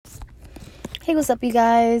Hey, what's up, you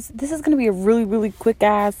guys? This is going to be a really, really quick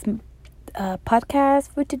ass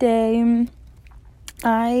podcast for today.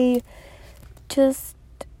 I just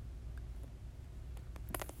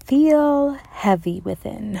feel heavy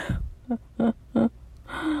within.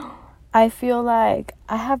 I feel like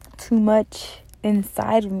I have too much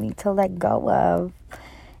inside of me to let go of.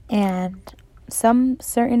 And some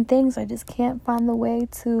certain things I just can't find the way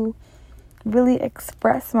to really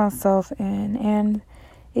express myself in. And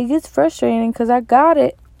it gets frustrating because I got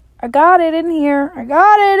it in here.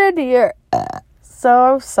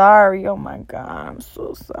 So sorry. Oh my God. I'm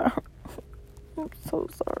so sorry.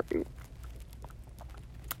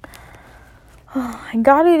 I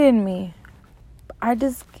got it in me. I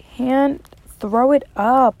just can't throw it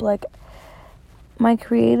up. Like, my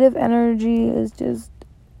creative energy is just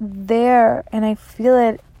there and I feel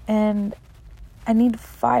it, and I need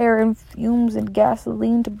fire and fumes and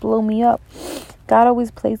gasoline to blow me up. God always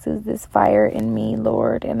places this fire in me,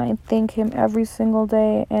 Lord, and I thank Him every single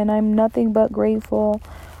day, and I'm nothing but grateful.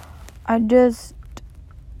 Not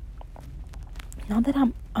that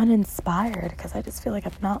I'm uninspired, because I just feel like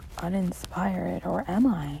I'm not uninspired, or am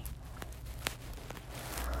I?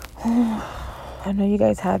 I know you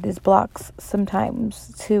guys have these blocks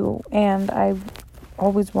sometimes too, and I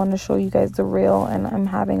always want to show you guys the real, and I'm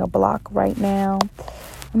having a block right now.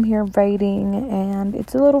 I'm here writing, and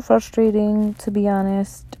it's a little frustrating, to be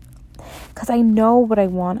honest, because I know what I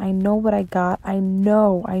want. I know what I got. I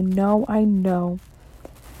know.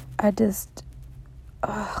 I just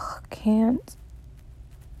can't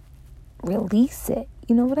release it.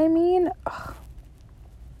 You know what I mean? I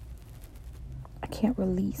can't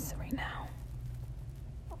release right now.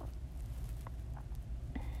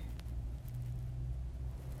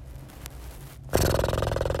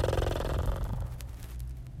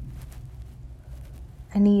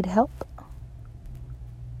 I need help.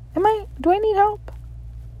 Do I need help?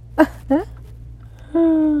 I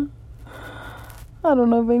don't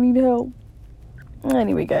know if I need help.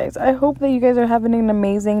 Anyway, guys, I hope that you guys are having an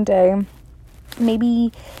amazing day.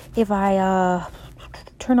 Maybe if I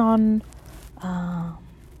turn on, I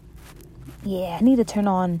need to turn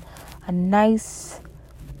on a nice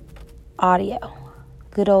audio,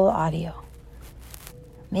 good old audio.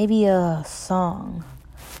 Maybe a song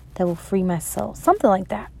that will free my soul, something like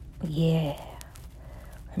that. Yeah.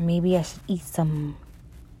 Or maybe I should eat some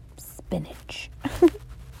spinach.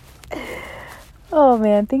 Oh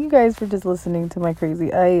man, thank you guys for just listening to my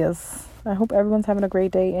crazy ideas. I hope everyone's having a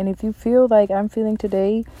great day. And if you feel like I'm feeling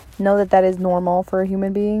today, know that is normal for a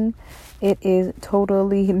human being. It is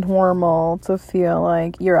totally normal to feel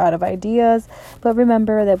like you're out of ideas. But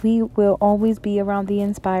remember that we will always be around the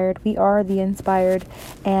inspired. We are the inspired.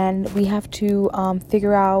 And we have to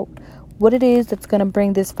figure out what it is that's going to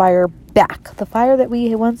bring this fire back. The fire that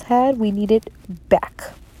we once had, we need it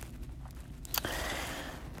back.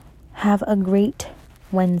 Have a great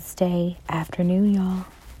Wednesday afternoon, y'all.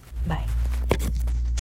 Bye.